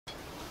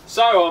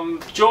So I'm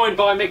joined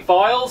by Mick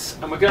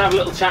Vials and we're going to have a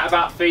little chat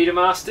about Feeder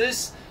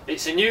Masters.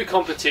 It's a new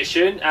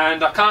competition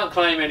and I can't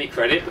claim any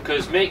credit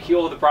because Mick,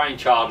 you're the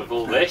brainchild of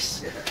all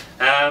this.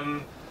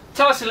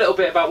 Tell us a little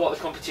bit about what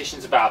the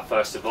competition's about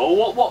first of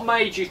all. What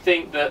made you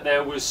think that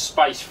there was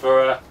space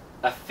for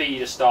a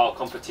feeder style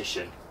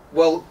competition?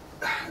 Well,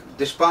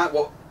 despite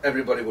what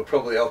everybody would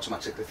probably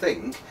automatically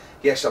think,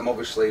 yes, I'm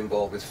obviously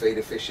involved with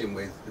feeder fishing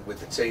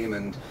with the team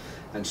and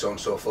so on and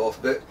so forth,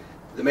 but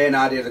the main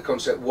idea of the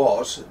concept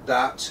was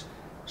that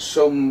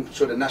some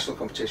sort of national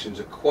competitions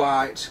are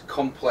quite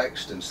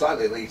complex and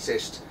slightly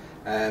elitist.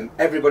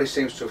 Everybody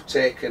seems to have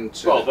taken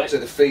to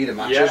the feeder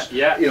matches.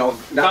 Yeah. You know,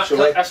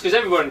 naturally. That's because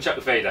everyone can chuck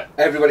a feeder.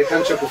 Everybody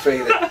can chuck a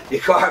feeder. You're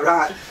quite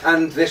right,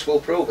 and this will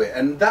prove it.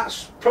 And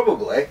that's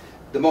probably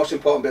the most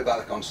important bit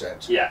about the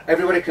concept. Yeah.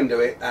 Everybody can do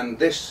it, and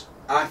this,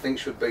 I think,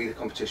 should be the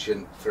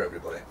competition for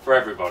everybody. For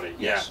everybody. Yes.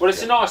 Yeah. Well,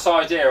 it's a nice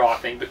idea, I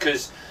think,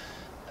 because,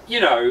 you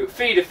know,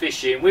 feeder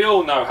fishing, we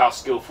all know how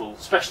skillful,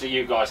 especially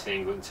you guys in the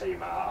England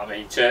team are. I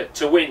mean,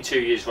 to win 2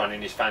 years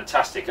running is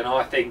fantastic, and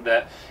I think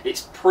that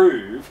it's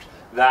proved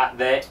that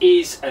there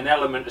is an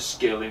element of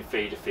skill in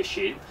feeder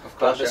fishing,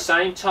 but at the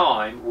same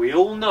time we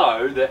all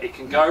know that it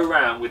can go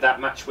around with that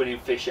match-winning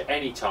fish at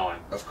any time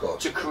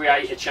to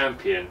create a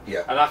champion.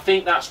 And I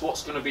think that's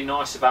what's going to be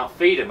nice about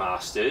Feeder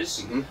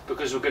Masters,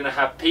 because we're going to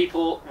have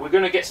people, we're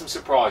going to get some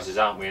surprises,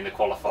 aren't we, in the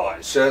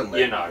qualifiers?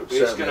 Certainly. You know,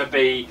 it's going to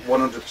be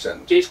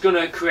 100%. It's going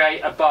to create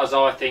a buzz,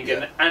 I think,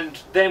 and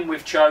then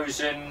we've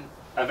chosen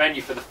a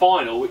venue for the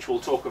final, which we'll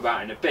talk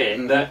about in a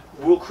bit, that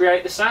will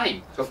create the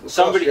same.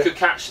 Somebody could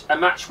catch a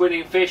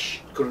match-winning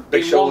fish.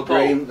 Big shoal of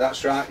bream,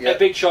 that's right. A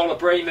big shoal of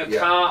bream, a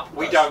carp,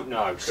 we don't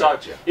know. Correct, so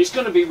it's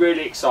going to be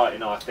really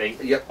exciting, I think,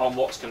 on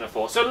what's going to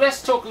fall. So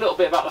let's talk a little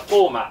bit about the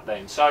format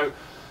then. So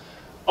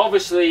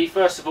obviously,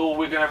 first of all,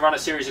 we're going to run a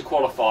series of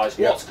qualifiers.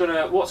 What's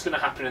going to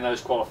happen in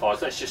those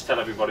qualifiers? Let's just tell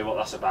everybody what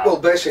that's about. Well,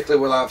 basically,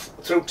 we'll have,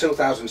 through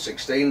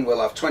 2016,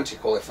 we'll have 20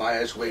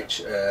 qualifiers,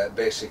 which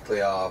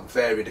basically are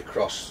varied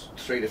across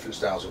 3 different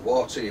styles of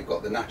water. You've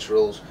got the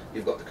naturals,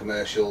 you've got the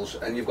commercials,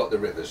 and you've got the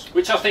rivers.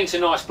 Which I think is a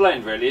nice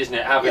blend, really, isn't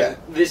it?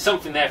 There's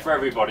something there for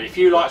everybody. If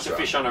you like to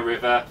fish on a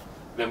river,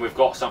 then we've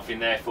got something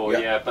there for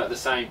you, but at the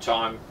same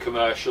time,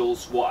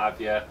 commercials, what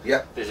have you,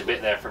 there's a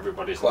bit there for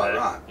everybody, isn't there?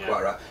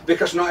 Quite right.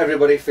 Because not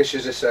everybody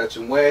fishes a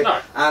certain way, no.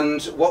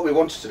 And what we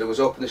wanted to do was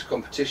open this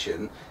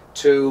competition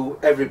to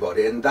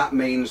everybody, and that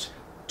means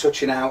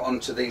touching out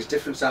onto these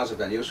different styles of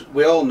venues.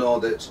 We all know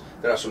that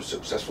there are some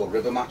successful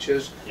river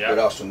matches, there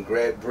are some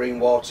great bream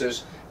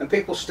waters, and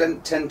people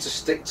tend to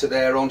stick to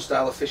their own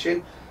style of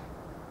fishing.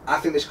 I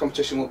think this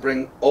competition will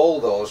bring all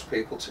those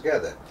people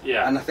together,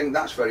 and I think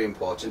that's very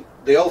important.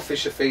 They all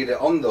fish a feeder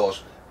on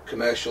those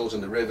commercials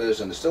and the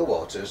rivers and the still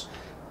waters,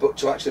 but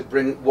to actually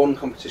bring one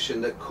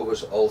competition that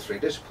covers all 3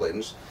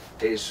 disciplines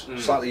is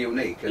slightly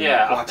unique and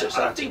quite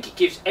exciting. I think it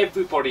gives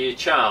everybody a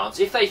chance.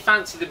 If they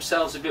fancy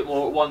themselves a bit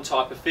more at one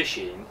type of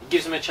fishing, it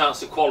gives them a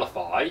chance to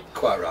qualify.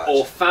 Quite right.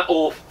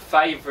 Or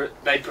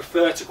they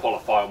prefer to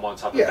qualify on one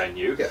type of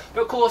venue.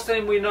 But of course,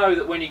 then we know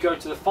that when you go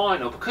to the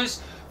final,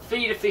 because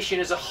feeder fishing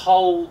as a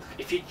whole,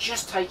 if you're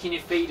just taking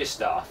your feeder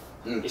stuff,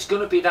 it's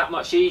going to be that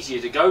much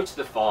easier to go to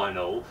the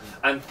final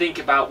and think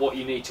about what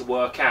you need to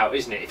work out,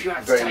 isn't it? If you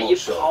had to take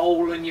your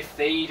pole and your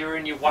feeder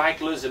and your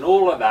wagglers and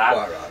all of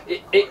that,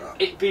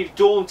 it'd be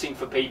daunting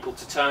for people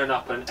to turn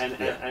up and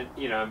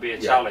you know, and be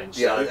a challenge.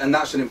 So. And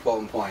that's an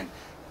important point.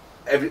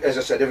 As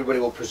I said, everybody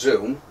will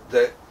presume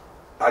that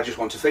I just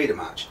want a feeder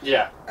match.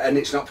 And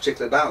it's not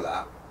particularly about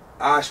that.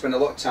 I spend a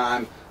lot of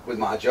time with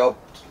my job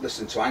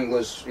listening to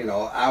anglers, you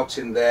know, out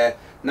in their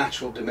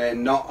natural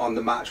domain, not on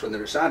the match when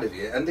they're outside of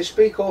you, and they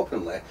speak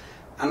openly,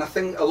 and I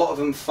think a lot of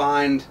them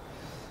find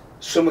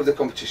some of the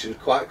competitions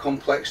quite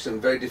complex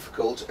and very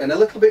difficult and a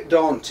little bit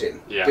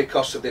daunting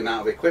because of the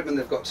amount of equipment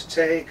they've got to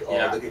take, or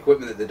the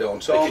equipment that they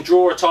don't own. They could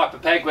draw a type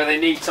of peg where they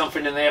need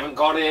something and they haven't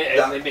got it,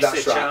 and they miss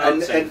their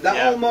chance. And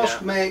that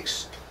almost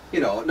makes, you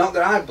know, not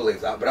that I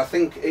believe that, but I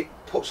think it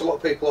puts a lot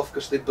of people off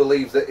because they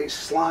believe that it's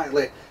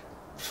slightly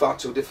far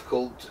too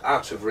difficult,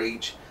 out of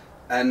reach,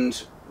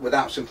 and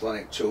without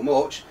simplifying it too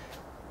much,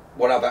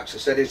 what I've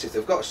actually said is if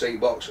they've got a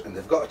seat box and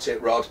they've got a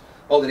tip rod,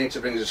 all they need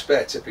to bring is a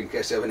spare tip in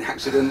case they have any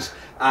accidents,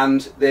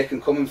 and they can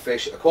come and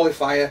fish a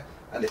qualifier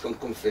and they can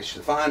come fish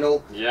the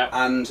final.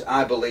 And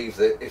I believe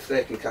that if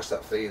they can cast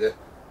that feeder,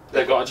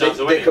 they've got a chance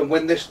to win. They can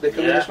win this. They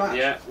can win this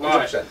match.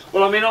 100%.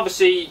 Well, I mean,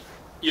 obviously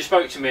you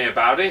spoke to me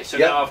about it, so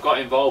now I've got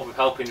involved with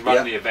helping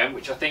run the event,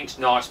 which I think is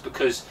nice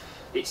because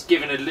it's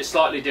given a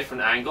slightly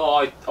different angle.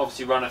 I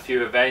obviously run a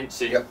few events,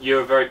 and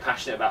you're very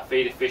passionate about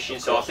feeder fishing,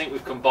 so I think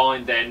we've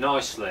combined there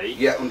nicely.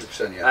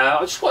 100%. I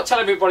just want to tell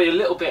everybody a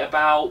little bit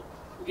about,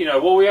 you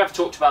know, well, we have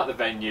talked about the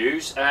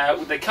venues.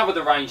 They cover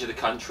the range of the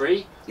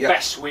country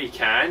best we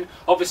can.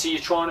 Obviously, you're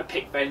trying to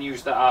pick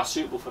venues that are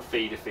suitable for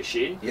feeder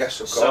fishing. Yes,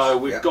 of course. So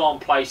we've gone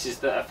places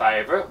that are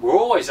favourite. We're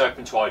always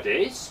open to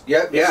ideas.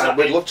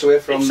 We'd love to hear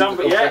from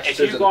if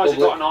you guys have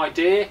got an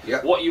idea,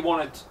 what you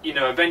want to, you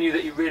know, a venue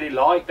that you really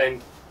like,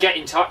 then get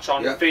in touch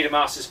on Feeder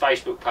Masters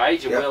Facebook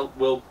page, and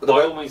we'll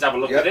by all means have a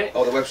look at it.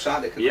 Or the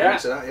website, they can come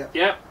into that.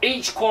 Yeah.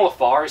 Each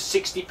qualifier is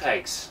 60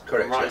 pegs.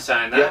 Correct. I'm right in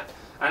saying that.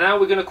 And how are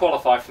we going to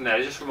qualify from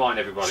there? Just remind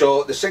everybody.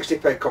 So the 60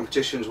 peg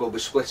competitions will be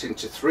split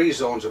into 3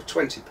 zones of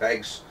 20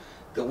 pegs.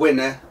 The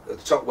winner at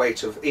the top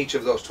weight of each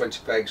of those 20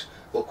 pegs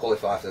will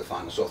qualify for the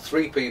final. So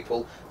 3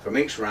 people from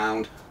each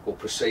round will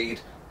proceed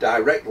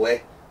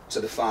directly to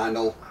the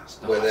final.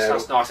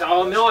 That's nice.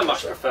 I mean, I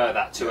much prefer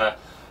that to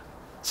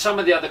some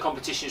of the other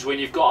competitions when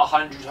you've got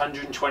 100,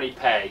 120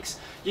 pegs.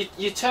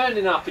 You're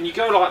turning up and you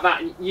go like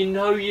that and you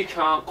know you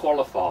can't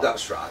qualify.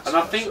 That's right. And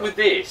I think with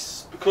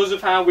this, because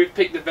of how we've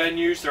picked the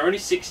venues, there are only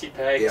 60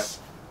 pegs.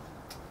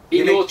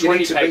 In your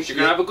 20 pegs, you're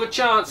going to have a good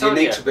chance, You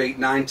need to beat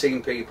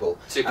 19 people.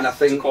 And I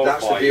think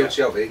that's the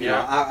beauty of it. You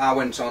know, I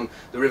went on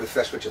the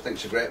Riverfest, which I think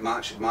is a great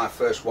match, my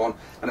first one,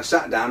 and I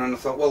sat down and I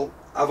thought, well,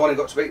 I've only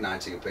got to beat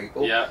 19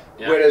 people.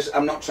 Whereas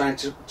I'm not trying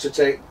to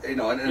take, you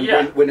know,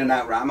 and win an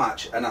outright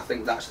match, and I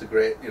think that's the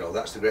great, you know,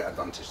 that's the great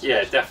advantage.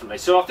 Yeah, definitely.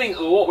 So I think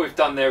what we've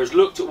done there is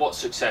looked at what's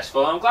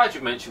successful. I'm glad you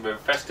mentioned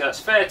Riverfest, because that's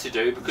fair to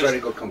do, because very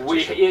good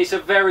competition. It's a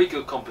very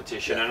good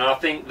competition, and I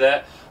think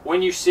that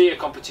when you see a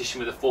competition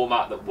with a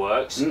format that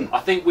works, I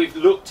think we've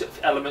looked at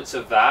elements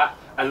of that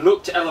and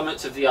looked at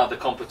elements of the other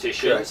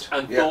competitions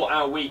and thought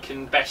how we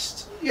can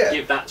best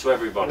give that to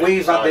everybody.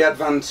 We've had the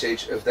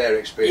advantage of their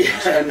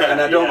experience, and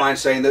I don't mind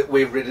saying that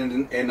we've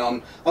ridden in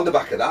on the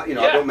back of that. You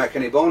know, I don't make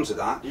any bones of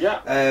that.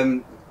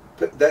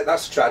 But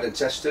that's tried and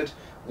tested.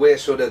 We're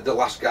sort of the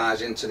last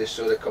guys into this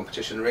sort of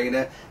competition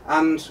arena,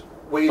 and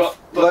we've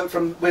learned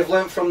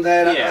from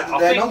their I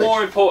think knowledge.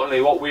 More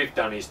importantly, what we've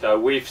done is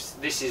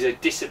this is a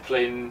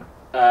discipline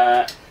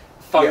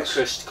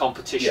focused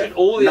competition.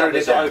 All the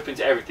others are open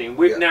to everything.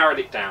 We've narrowed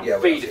it down.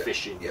 Feeder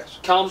fishing.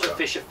 Come and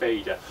fish a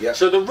feeder.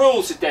 So the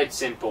rules are dead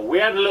simple. We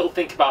had a little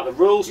think about the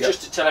rules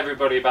just to tell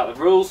everybody about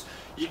the rules.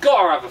 You've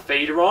got to have a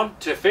feeder on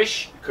to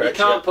fish. Correct,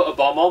 you can't put a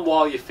bomb on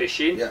while you're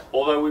fishing,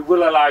 although we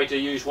will allow you to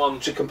use one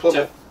to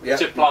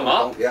plumb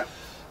up.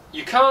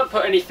 You can't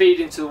put any feed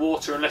into the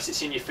water unless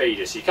it's in your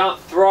feeder. So you can't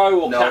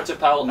throw or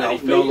catapult any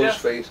feeder. No loose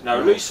feed.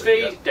 No loose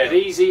feed, dead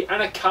easy,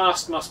 and a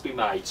cast must be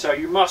made. So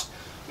you must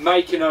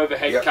make an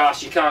overhead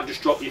cast. You can't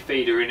just drop your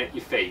feeder in at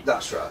your feet.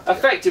 That's right.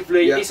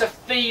 Effectively, it's a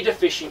feeder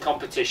fishing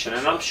competition,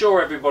 and I'm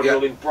sure everybody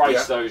will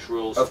embrace those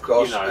rules. Of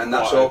course, you know, and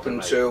that's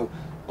open to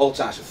all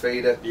types of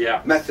feeder,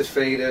 method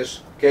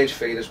feeders, gauge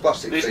feeders,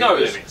 plastic feeders. There's no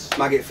limits.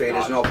 Maggot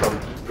feeders, no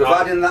problem.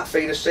 Providing that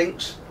feeder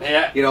sinks.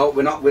 You know,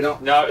 we're not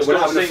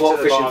having a float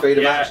fishing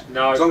feeder match.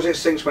 As long as it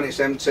sinks when it's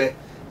empty,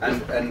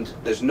 and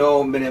there's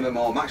no minimum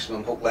or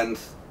maximum hook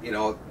length. You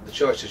know, the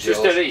choice is yours.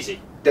 Just dead easy.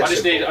 I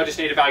just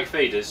need a bag of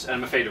feeders and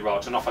my feeder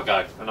rod, and off I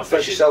go. And I'm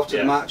Fetch yourself to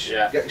the match.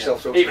 Get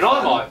yourself through. Even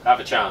I might have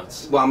a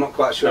chance. Well, I'm not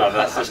quite sure. No,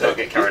 let's not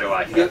get carried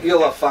away.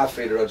 You'll have 5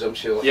 feeder rods, I'm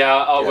sure. Yeah,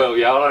 I will.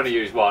 Yeah, I'll only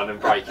use one and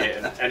break it.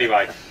 And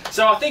anyway,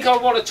 so I think I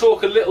want to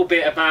talk a little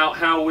bit about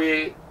how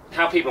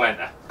people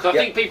enter, because I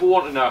think people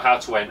want to know how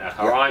to enter.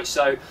 All right,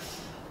 so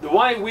the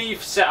way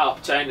we've set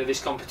up to enter this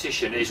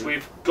competition is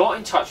we've got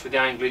in touch with the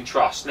Angling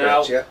Trust.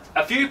 Now,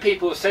 a few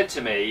people have said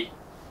to me,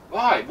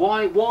 why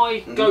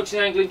go to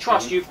the Angling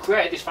Trust? You've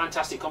created this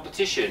fantastic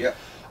competition.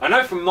 I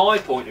know from my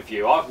point of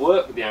view, I've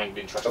worked with the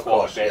Angling Trust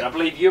quite a bit, and I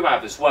believe you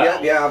have as well.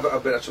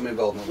 I've been had some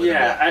involvement with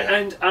them.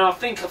 And I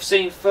think I've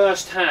seen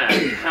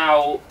firsthand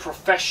how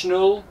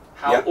professional,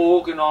 how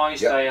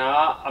organised they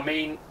are. I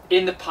mean,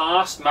 in the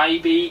past,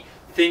 maybe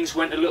things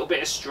went a little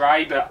bit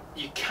astray, but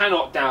you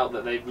cannot doubt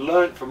that they've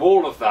learnt from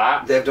all of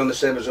that. They've done the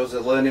same as us. They're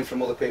learning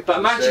from other people. But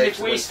imagine if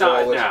we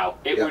started now,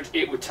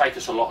 it would take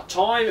us a lot of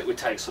time, it would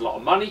take us a lot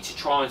of money to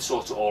try and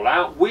sort it all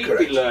out. We'd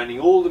be learning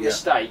all the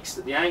mistakes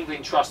that the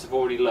Angling Trust have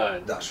already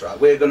learned. That's right.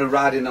 We're going to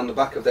ride in on the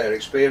back of their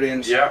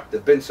experience.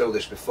 They've been through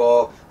this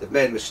before, they've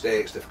made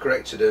mistakes, they've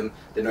corrected them,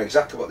 they know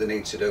exactly what they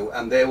need to do,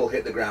 and they will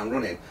hit the ground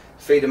running.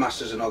 Feeder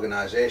Masters and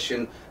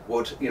organisation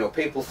would, you know,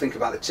 people think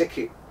about the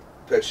ticket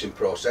purchasing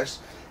process.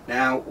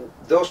 Now,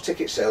 those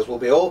ticket sales will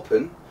be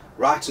open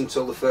right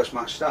until the first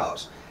match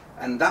starts,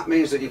 and that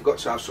means that you've got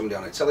to have somebody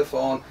on a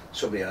telephone,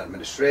 somebody in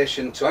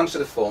administration to answer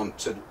the phone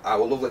to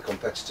our lovely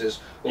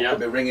competitors who could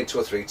be ringing 2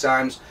 or 3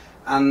 times.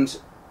 And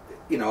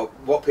you know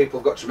what people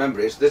have got to remember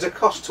is there's a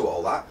cost to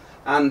all that.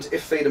 And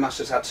if Feeder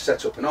Masters had to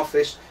set up an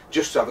office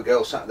just to have a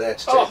girl sat there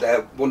to take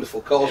their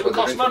wonderful calls when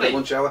they're in for the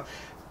lunch hour,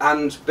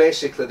 and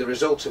basically the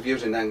result of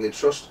using the Angling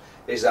Trust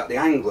is that the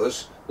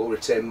anglers will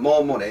retain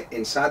more money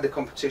inside the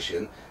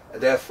competition.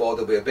 Therefore,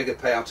 there'll be a bigger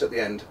payout at the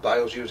end by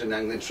us using the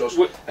Angling Trust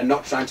and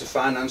not trying to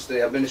finance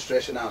the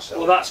administration ourselves.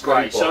 Well, that's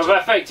great. So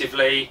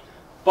effectively,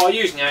 by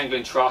using the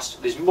Angling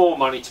Trust, there's more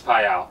money to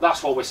pay out.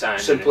 That's what we're saying.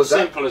 Simple as that.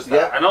 Simple as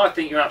that. And I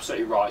think you're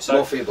absolutely right. So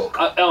more for your buck.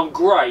 I'm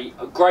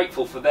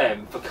grateful for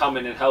them for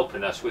coming and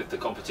helping us with the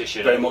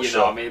competition. Very much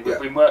so. I mean, we've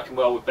been working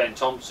well with Ben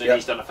Thompson.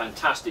 He's done a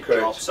fantastic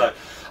job. So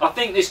I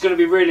think this is going to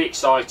be really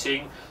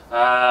exciting.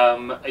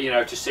 You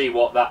know, to see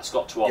what that's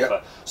got to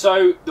offer.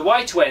 So the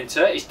way to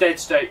enter is dead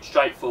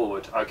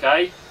straightforward.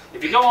 Okay,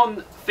 if you go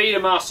on Feeder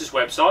Masters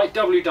website,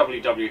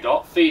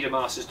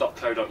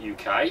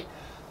 www.feedermasters.co.uk,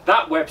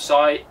 that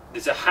website,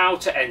 there's a how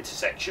to enter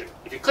section.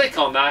 If you click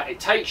on that, it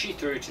takes you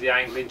through to the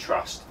Angling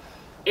Trust.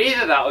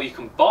 Either that, or you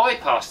can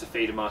bypass the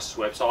Feeder Masters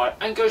website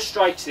and go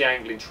straight to the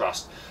Angling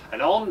Trust.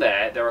 And on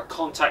there are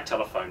contact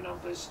telephone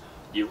numbers.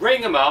 You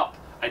ring them up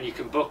and you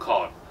can book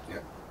on.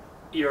 Yep.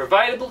 You're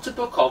available to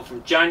book on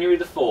from January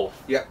the 4th.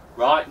 Yep.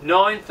 Right,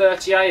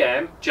 9:30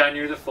 AM,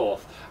 January the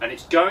 4th. And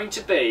it's going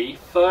to be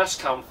first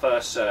come,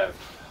 first served.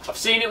 I've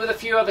seen it with a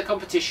few other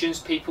competitions.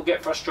 People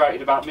get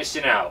frustrated about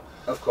missing out.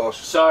 Of course.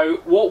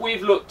 So what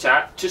we've looked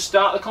at to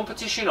start the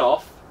competition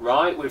off,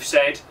 right, we've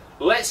said,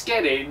 let's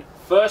get in,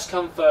 first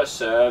come, first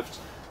served.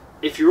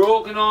 If you're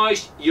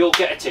organised, you'll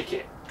get a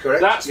ticket.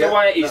 Correct. That's the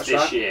way it is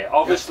this right. year.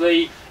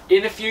 Obviously,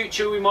 in the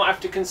future we might have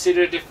to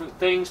consider different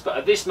things, but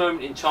at this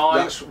moment in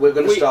time, we're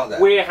going to start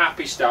there. We're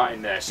happy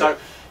starting there. So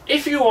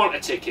if you want a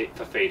ticket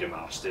for Feeder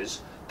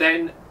Masters,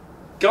 then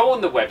go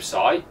on the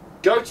website,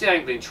 go to the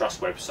Angling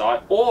Trust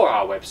website or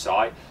our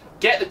website,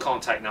 get the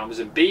contact numbers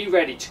and be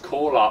ready to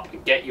call up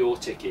and get your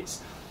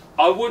tickets.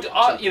 I would,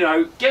 you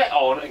know, get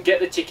on and get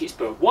the tickets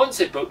booked. Once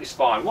they're booked, it's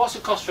fine. What's the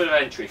cost for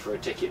entry for a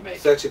ticket, Mick?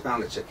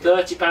 £30 a ticket.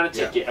 £30 a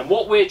ticket. And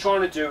what we're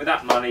trying to do with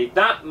that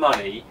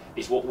money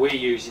is what we're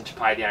using to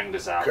pay the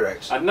anglers out.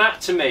 Correct. And that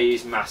to me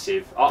is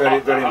massive. Very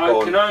important.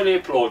 I can only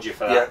applaud you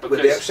for that. Yeah, because,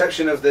 with the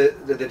exception of the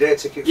day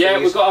ticket fees. Yeah,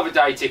 we've got to have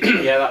a day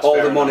ticket. Yeah, that's all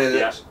fair the money enough,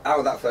 that's out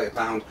of that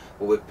 £30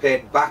 will be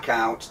paid back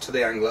out to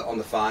the angler on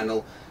the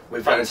final.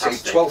 We've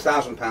Fantastic.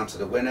 guaranteed £12,000 to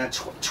the winner.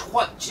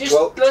 Let's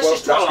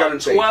just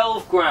guaranteed.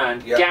 12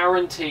 grand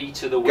guaranteed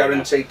to the winner.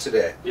 Guaranteed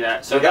today.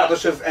 Yeah. So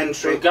regardless of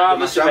entry.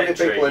 Regardless of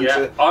entry. People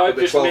enter, I hope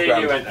just 12 me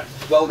and you grand. enter.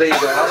 Well, there you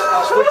go.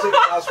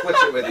 I'll split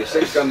it with you.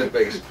 6 grand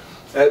apiece.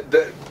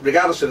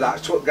 Regardless of that,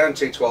 it's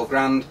guaranteed 12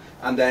 grand,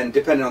 and then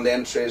depending on the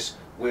entries,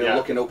 we're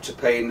looking up to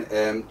paying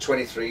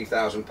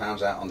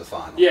 £23,000 out on the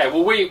final. Yeah,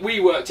 well,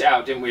 we worked it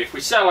out, didn't we? If we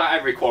sell out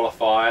every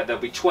qualifier,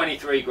 there'll be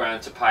 23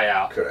 grand to pay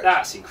out. Correct.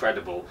 That's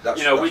incredible. That's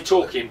we're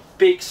talking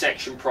big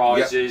section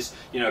prizes.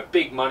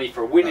 Big money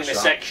for winning a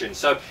section.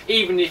 So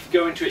even if you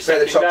go into it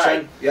second the top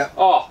day, 10.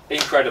 oh,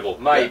 incredible.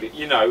 Maybe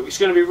it's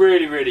going to be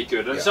really, really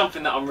good, and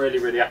something that I'm really,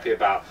 really happy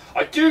about.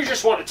 I do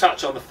just want to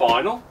touch on the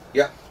final.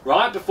 Yeah.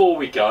 Right before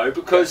we go,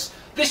 because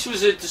this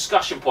was a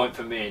discussion point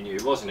for me and you,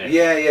 wasn't it?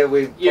 Yeah,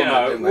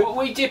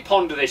 we did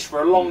ponder this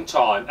for a long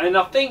time, and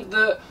I think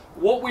that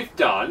what we've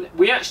done,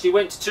 we actually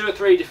went to 2 or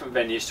 3 different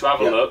venues to have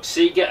a look,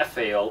 get a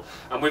feel,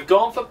 and we've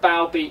gone for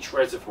Bow Beach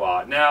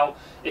Reservoir. Now,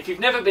 if you've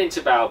never been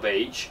to Bow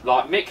Beach,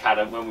 like Mick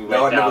hadn't when we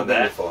went down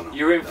there,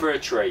 you're in for a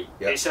treat.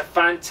 It's a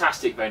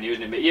fantastic venue,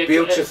 isn't it, Mick?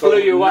 Beautiful. It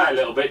blew you away a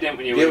little bit, didn't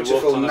we?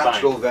 Beautiful,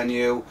 natural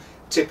venue.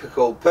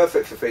 Typical,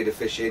 perfect for feeder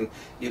fishing.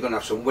 You're going to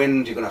have some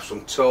wind, you're going to have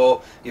some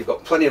tow, you've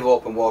got plenty of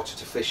open water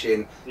to fish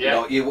in.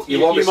 Yeah. You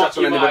won't be sat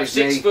on anybody's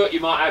knee. 6 foot, you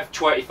might have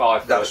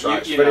 25 foot. That's right,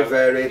 it's very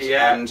varied,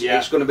 and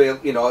it's going to be,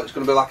 it's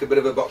going to be like a bit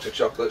of a box of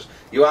chocolates.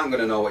 You aren't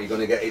going to know what you're going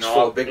to get. It's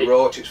full of big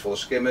roach, it's full of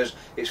skimmers,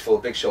 it's full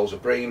of big shoals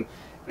of bream.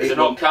 There's an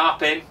odd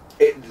carp in.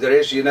 There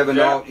is, you never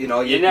know, you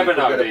never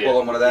know, get a pull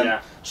on one of them.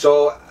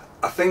 So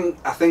I think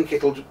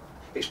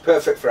it's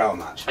perfect for our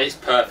match. It's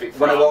perfect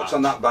for when our I walked match.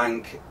 on that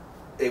bank,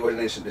 it was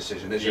an instant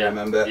decision, as you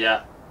remember.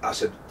 Yeah. I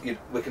said,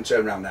 we can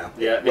turn around now.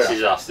 Yeah, this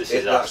is us. This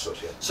is us.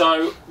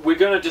 So we're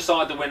going to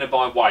decide the winner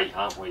by weight,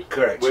 aren't we?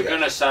 Correct. We're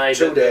going to say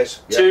 2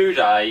 days. 2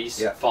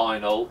 days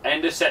final,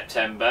 end of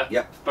September.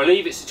 Yep. I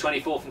believe it's the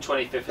 24th and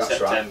 25th of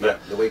September.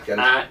 Right. The weekend.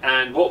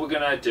 And what we're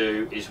going to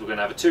do is we're going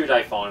to have a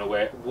 2-day final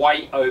where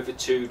weight over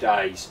 2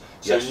 days.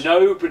 So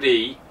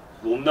nobody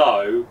will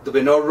know. There'll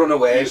be no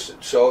runaways.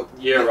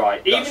 You're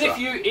right.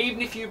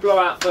 Even if you blow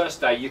out first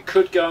day, you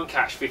could go and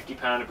catch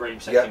 £50 of bream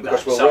second day.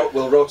 Because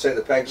we'll rotate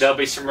the pegs. There'll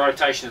be some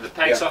rotation of the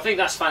pegs. So I think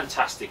that's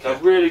fantastic. I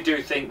really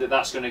do think that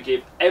that's going to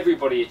give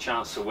everybody a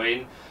chance to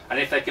win. And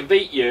if they can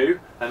beat you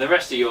and the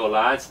rest of your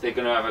lads, they're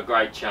going to have a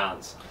great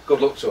chance.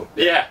 Good luck to them.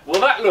 Yeah.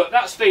 Well,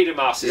 that's Feeder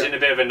Masters in a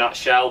bit of a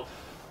nutshell.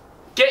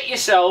 Get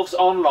yourselves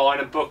online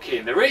and book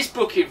in. There is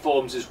booking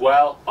forms as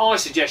well. I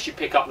suggest you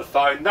pick up the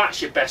phone.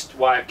 That's your best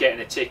way of getting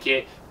a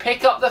ticket.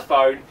 Pick up the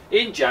phone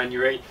in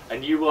January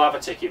and you will have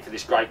a ticket for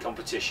this great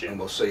competition. And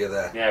we'll see you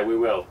there. Yeah, we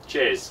will.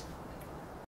 Cheers.